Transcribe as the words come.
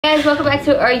Guys, welcome back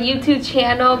to our YouTube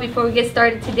channel. Before we get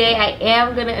started today, I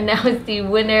am going to announce the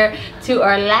winner to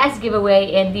our last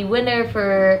giveaway, and the winner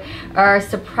for our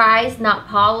surprise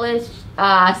Notpolish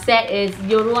set is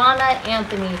Yolanda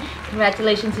Anthony.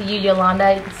 Congratulations to you,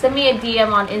 Yolanda. Send me a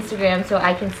DM on Instagram so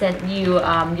I can send you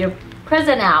your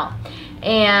present out.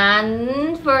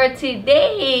 And for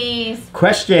today's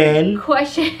question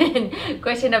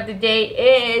of the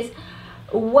day is,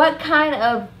 what kind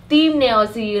of theme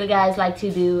nails do you guys like to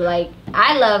do? Like,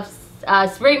 I love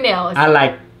spring nails.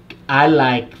 I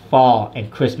like fall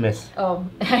and Christmas. Oh,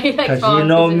 I like fall. You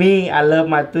know me, I love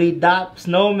my 3-dot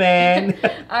snowman.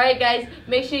 Alright guys,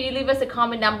 make sure you leave us a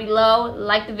comment down below,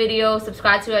 like the video,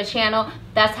 subscribe to our channel.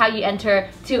 That's how you enter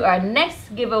to our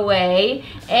next giveaway.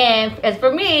 And as for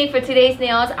me, for today's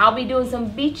nails, I'll be doing some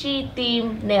beachy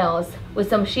themed nails with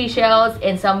some seashells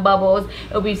and some bubbles.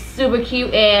 It'll be super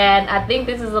cute, and I think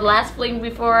this is the last fling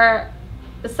before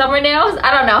the summer nails.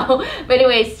 I don't know. But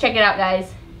anyways, check it out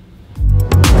guys.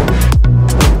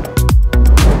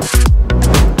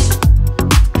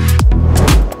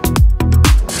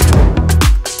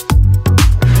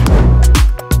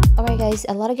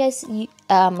 A lot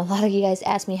of you guys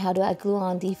asked me how do I glue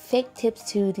on the fake tips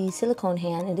to the silicone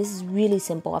hand, and this is really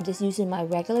simple. I'm just using my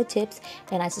regular tips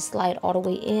and I just slide all the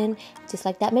way in just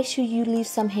like that. Make sure you leave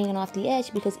some hanging off the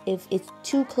edge, because if it's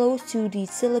too close to the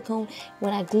silicone,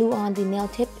 when I glue on the nail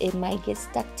tip, it might get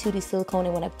stuck to the silicone,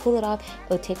 and when I pull it off,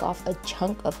 it'll take off a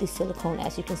chunk of the silicone.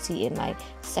 As you can see in my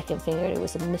second finger, there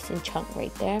was a missing chunk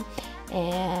right there.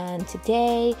 And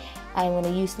today I'm going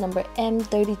to use number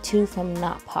M32 from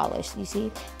Notpolish. You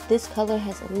see, this color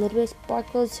has a little bit of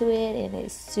sparkle to it, and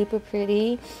it's super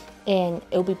pretty, and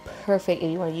it'll be perfect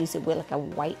if you want to use it with like a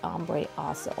white ombre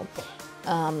also.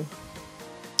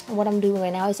 What I'm doing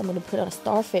right now is I'm going to put on a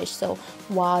starfish. So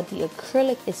while the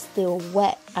acrylic is still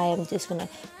wet, I am just going to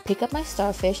pick up my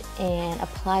starfish and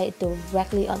apply it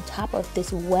directly on top of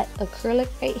this wet acrylic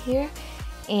right here.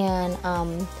 And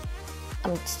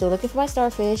I'm still looking for my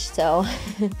starfish, so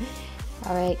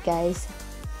alright guys,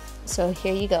 so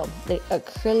here you go. The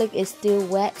acrylic is still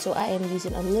wet, so I am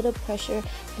using a little pressure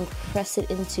and press it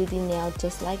into the nail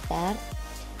just like that.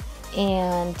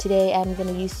 And today I'm going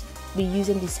to be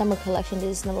using the summer collection.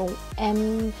 This is number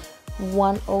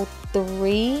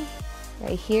M103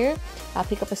 right here. I'll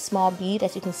pick up a small bead.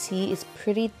 As you can see, it's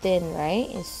pretty thin, right?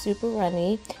 It's super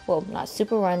runny. Well, not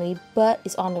super runny, but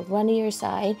it's on the runnier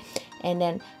side. And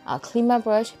then I'll clean my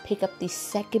brush, pick up the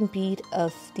second bead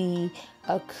of the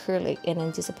acrylic, and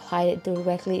then just apply it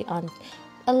directly on,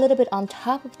 a little bit on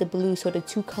top of the blue, so the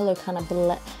two color kind of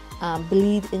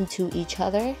bleed into each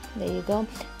other. There you go.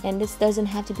 And this doesn't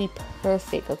have to be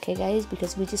perfect, okay guys,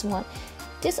 because we just want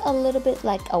just a little bit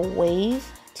like a wave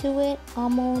to it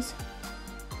almost.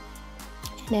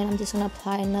 And then I'm just gonna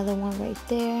apply another one right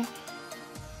there.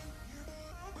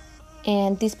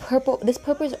 And this purple is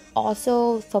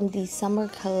also from the summer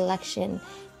collection,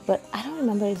 but I don't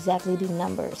remember exactly the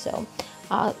number, so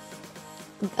I'll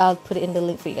put it in the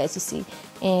link for you guys to see.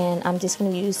 And I'm just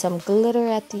gonna use some glitter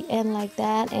at the end like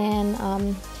that, and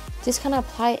just kind of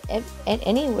apply it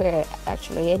anywhere,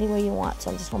 actually anywhere you want.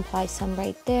 So I'm just gonna apply some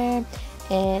right there,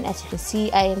 and as you can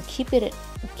see, I am keeping the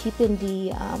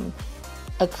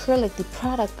acrylic, the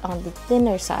product, on the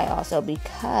thinner side also,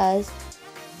 because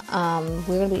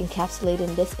we're going to be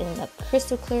encapsulating this in a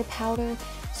crystal clear powder,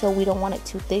 so we don't want it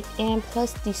too thick. And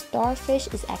plus the starfish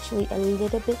is actually a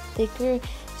little bit thicker,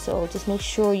 so just make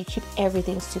sure you keep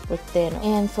everything super thin.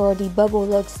 And for the bubble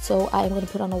looks, so I'm going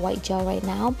to put on a white gel right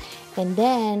now, and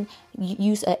then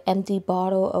use an empty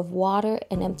bottle of water,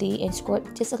 and squirt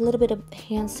just a little bit of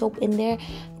hand soap in there,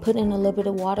 put in a little bit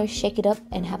of water, shake it up,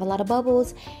 and have a lot of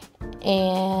bubbles.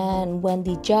 And when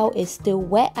the gel is still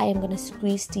wet, I am going to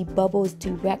squeeze the bubbles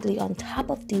directly on top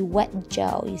of the wet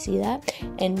gel. You see that?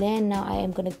 And then now I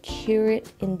am going to cure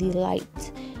it in the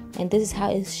light. And this is how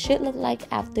it should look like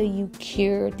after you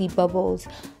cure the bubbles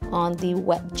on the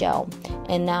wet gel.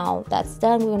 And now that's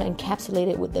done, we're going to encapsulate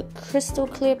it with the crystal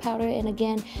clear powder. And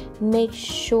again, make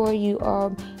sure you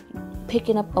are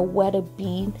picking up a wetter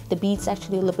bead. The bead's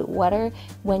actually a little bit wetter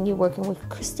when you're working with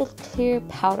crystal clear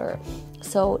powder,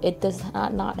 so it does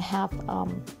not have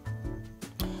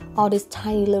all these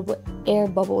tiny little air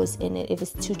bubbles in it. If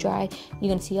it's too dry, you're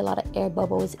gonna see a lot of air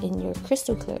bubbles in your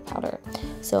crystal clear powder.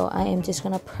 So I am just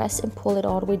gonna press and pull it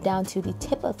all the way down to the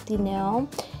tip of the nail.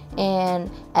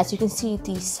 And as you can see,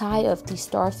 the side of the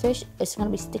starfish is gonna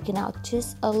be sticking out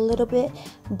just a little bit,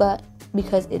 but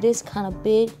because it is kind of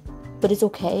big, but it's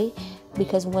okay,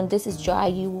 because when this is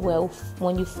dry,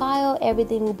 when you file,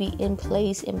 everything will be in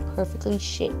place and perfectly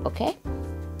shaped, okay?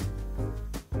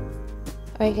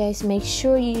 Alright guys, make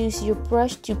sure you use your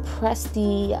brush to press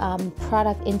the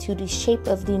product into the shape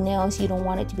of the nails. You don't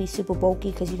want it to be super bulky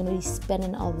because you're going to be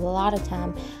spending a lot of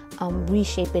time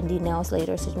reshaping the nails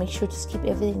later. So make sure to just keep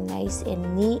everything nice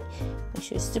and neat. Make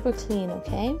sure it's super clean,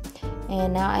 okay?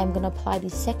 And now I'm going to apply the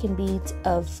second beads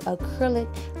of acrylic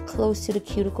close to the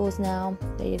cuticles now.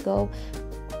 There you go.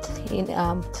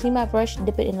 Clean my brush,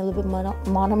 dip it in a little bit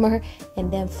monomer, and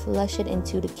then flush it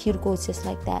into the cuticles just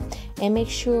like that. And make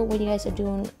sure when you guys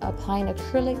are applying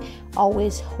acrylic,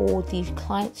 always hold the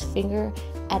client's finger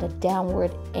at a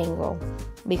downward angle,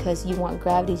 because you want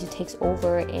gravity to take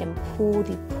over and pull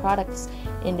the products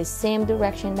in the same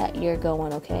direction that you're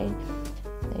going, okay?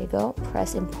 There you go.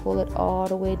 Press and pull it all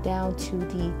the way down to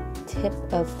the tip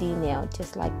of the nail,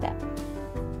 just like that.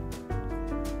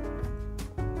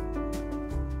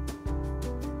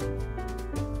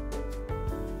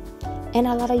 And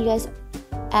a lot of you guys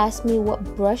ask me what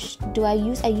brush do I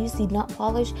use. I use the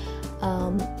Notpolish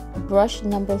brush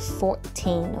number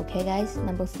 14. Okay guys,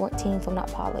 number 14 from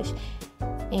Notpolish.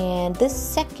 And this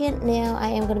second nail, I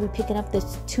am going to be picking up the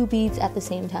two beads at the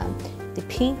same time, the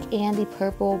pink and the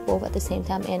purple, both at the same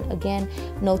time. And again,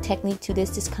 no technique to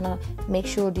this, just kind of make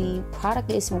sure the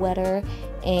product is wetter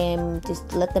and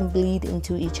just let them bleed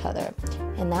into each other.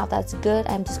 And now that's good,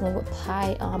 I'm just going to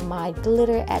apply my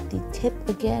glitter at the tip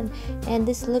again. And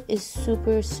this look is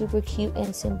super cute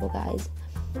and simple, guys.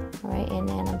 Alright, and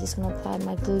then I'm just going to apply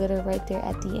my glitter right there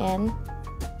at the end.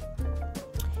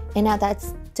 And now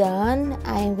that's done,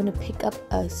 I am going to pick up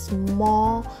a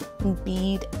small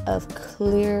bead of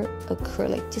clear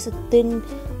acrylic, just a thin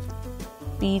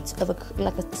beads of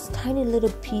like a tiny little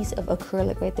piece of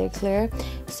acrylic right there, clear,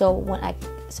 so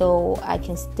I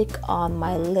can stick on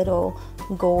my little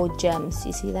gold gems.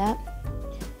 You see that?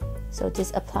 So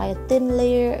just apply a thin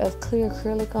layer of clear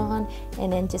acrylic on,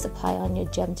 and then just apply on your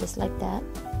gem just like that.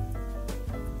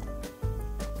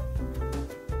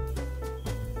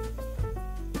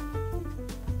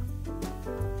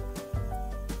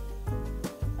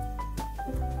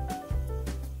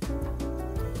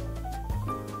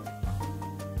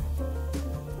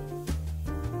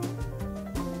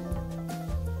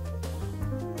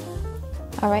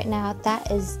 Alright, now that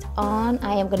is on,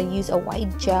 I am going to use a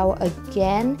white gel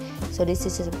again. So this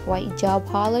is a white gel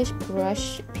polish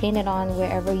brush, paint it on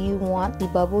wherever you want the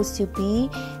bubbles to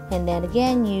be, and then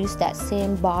again use that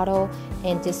same bottle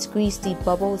and just squeeze the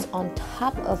bubbles on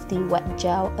top of the wet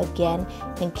gel again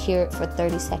and cure it for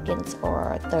 30 seconds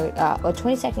or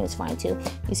 20 seconds is fine too.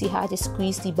 You see how I just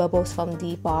squeeze the bubbles from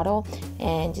the bottle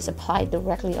and just apply it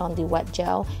directly on the wet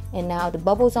gel. And now the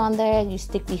bubbles on there, you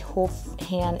stick the whole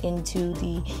hand into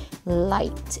the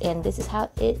light, and this is how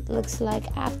it looks like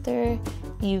after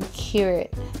you cure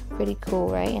it. Pretty cool,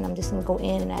 right? And I'm just gonna go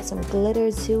in and add some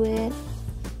glitter to it.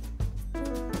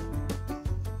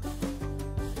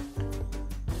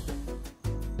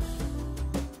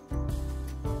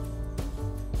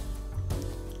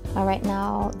 Alright,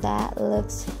 now that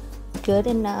looks good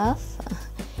enough.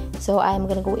 So I'm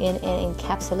gonna go in and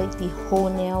encapsulate the whole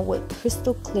nail with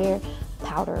crystal clear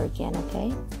powder again,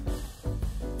 okay?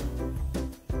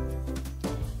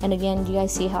 And again, you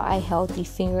guys see how I held the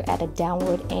finger at a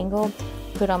downward angle.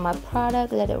 Put on my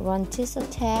product, let it run just a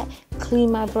tad,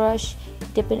 clean my brush,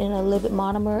 dip it in a little bit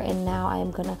monomer, and now I am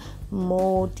gonna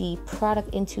mold the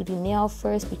product into the nail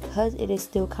first because it is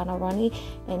still kind of runny.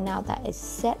 And now that is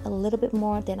set a little bit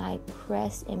more, then I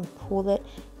press and pull it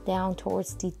down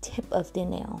towards the tip of the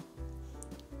nail.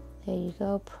 There you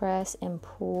go, press and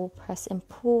pull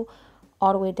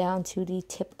all the way down to the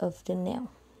tip of the nail.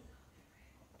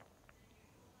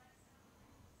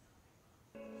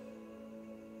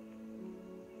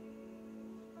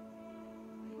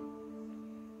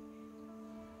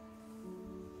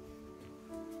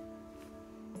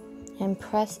 And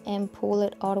press and pull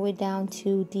it all the way down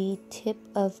to the tip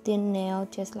of the nail,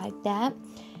 just like that.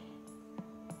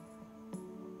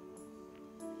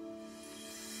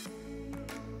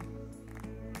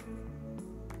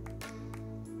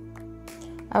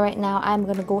 Alright, now I'm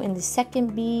going to go in the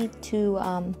second bead to,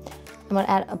 I'm going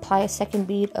to apply a second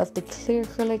bead of the clear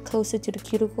acrylic closer to the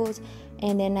cuticles.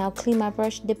 And then now clean my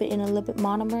brush, dip it in a little bit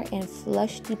monomer, and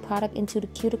flush the product into the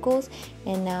cuticles.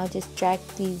 And now just drag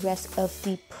the rest of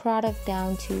the product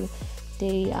down to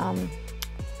the,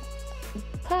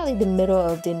 probably the middle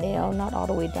of the nail, not all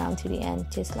the way down to the end,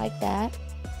 just like that.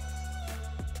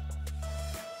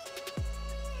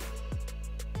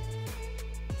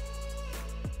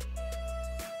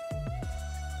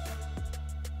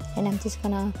 And I'm just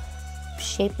gonna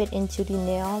shape it into the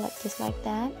nail, like just like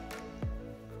that.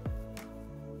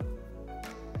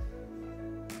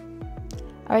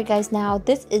 Alright guys, now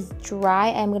this is dry.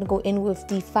 I'm going to go in with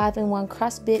the 5-in-1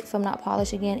 cross bit from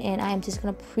Notpolish again, and I am just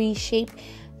going to pre-shape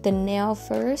the nail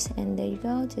first. And there you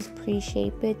go, just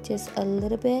pre-shape it just a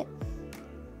little bit.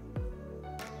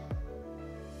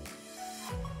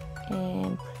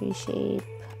 And pre-shape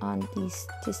on these,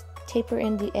 just taper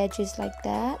in the edges like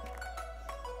that.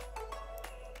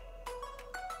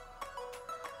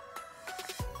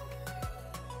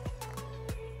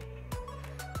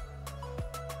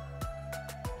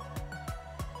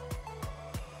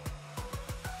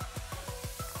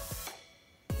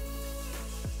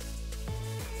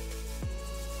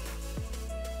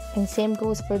 And same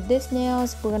goes for this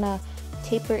nails. We're gonna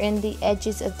taper in the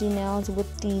edges of the nails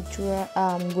with the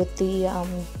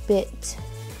bit.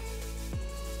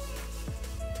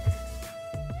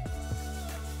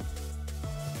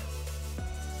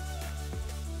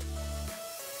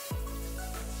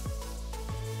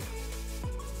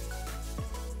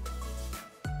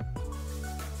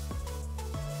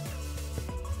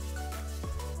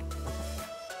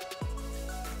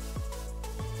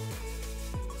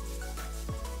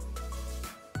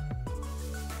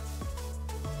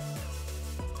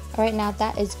 Alright, now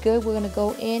that is good. We're going to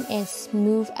go in and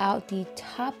smooth out the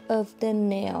top of the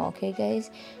nail. Okay,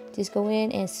 guys? Just go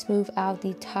in and smooth out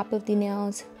the top of the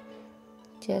nails.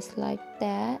 Just like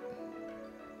that.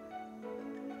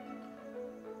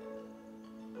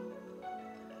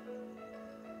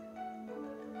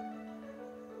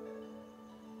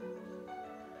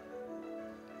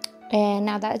 And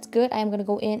now that's good, I'm going to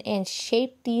go in and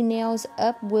shape the nails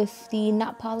up with the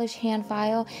Notpolish hand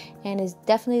file. And it's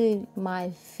definitely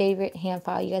my favorite hand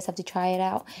file. You guys have to try it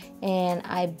out. And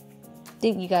I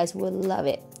think you guys will love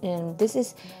it. And this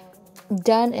is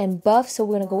done and buff, so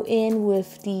we're going to go in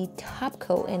with the top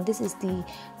coat. And this is the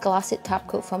glossed top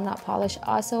coat from Notpolish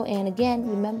also. And again,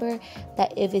 remember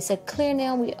that if it's a clear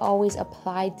nail, we always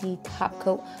apply the top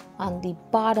coat on the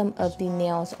bottom of the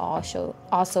nails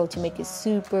also to make it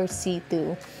super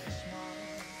see-through.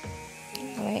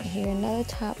 All right, here another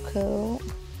top coat,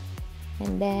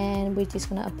 and then we're just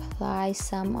going to apply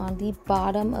some on the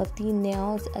bottom of the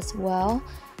nails as well,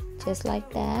 just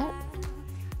like that.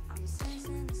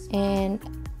 And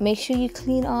make sure you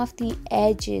clean off the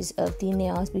edges of the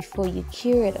nails before you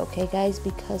cure it, okay guys?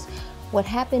 Because what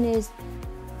happened is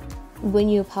when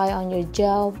you apply on your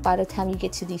gel, by the time you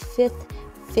get to the 5th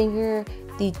finger,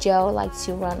 the gel likes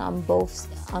to run on both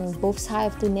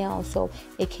sides of the nail, so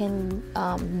it can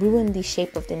ruin the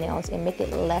shape of the nails and make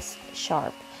it less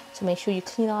sharp. So make sure you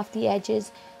clean off the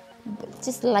edges,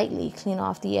 just lightly clean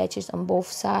off the edges on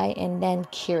both sides, and then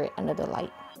cure it under the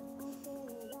light.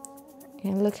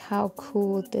 And look how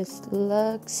cool this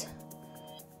looks.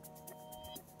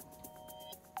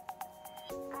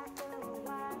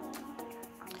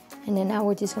 And then now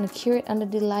we're just going to cure it under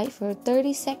the light for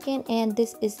 30 seconds. And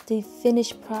this is the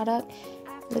finished product.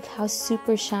 Look how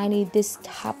super shiny this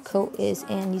top coat is.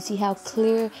 And you see how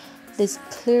clear this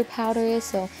clear powder is.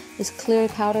 So this clear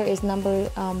powder is number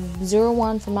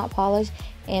 01 from Notpolish.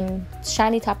 And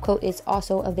shiny top coat is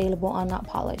also available on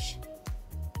Notpolish.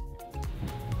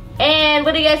 And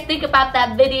what do you guys think about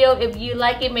that video? If you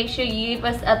like it, make sure you give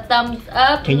us a thumbs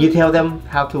up. Can you tell them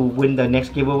how to win the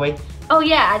next giveaway? Oh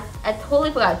yeah, I totally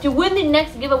forgot. To win the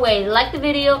next giveaway, like the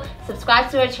video,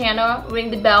 subscribe to our channel, ring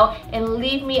the bell, and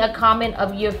leave me a comment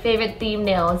of your favorite theme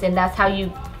nails. And that's how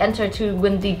you enter to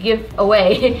win the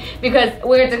giveaway. Because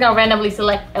we're just gonna randomly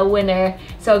select a winner.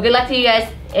 So good luck to you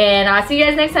guys, and I'll see you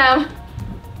guys next time.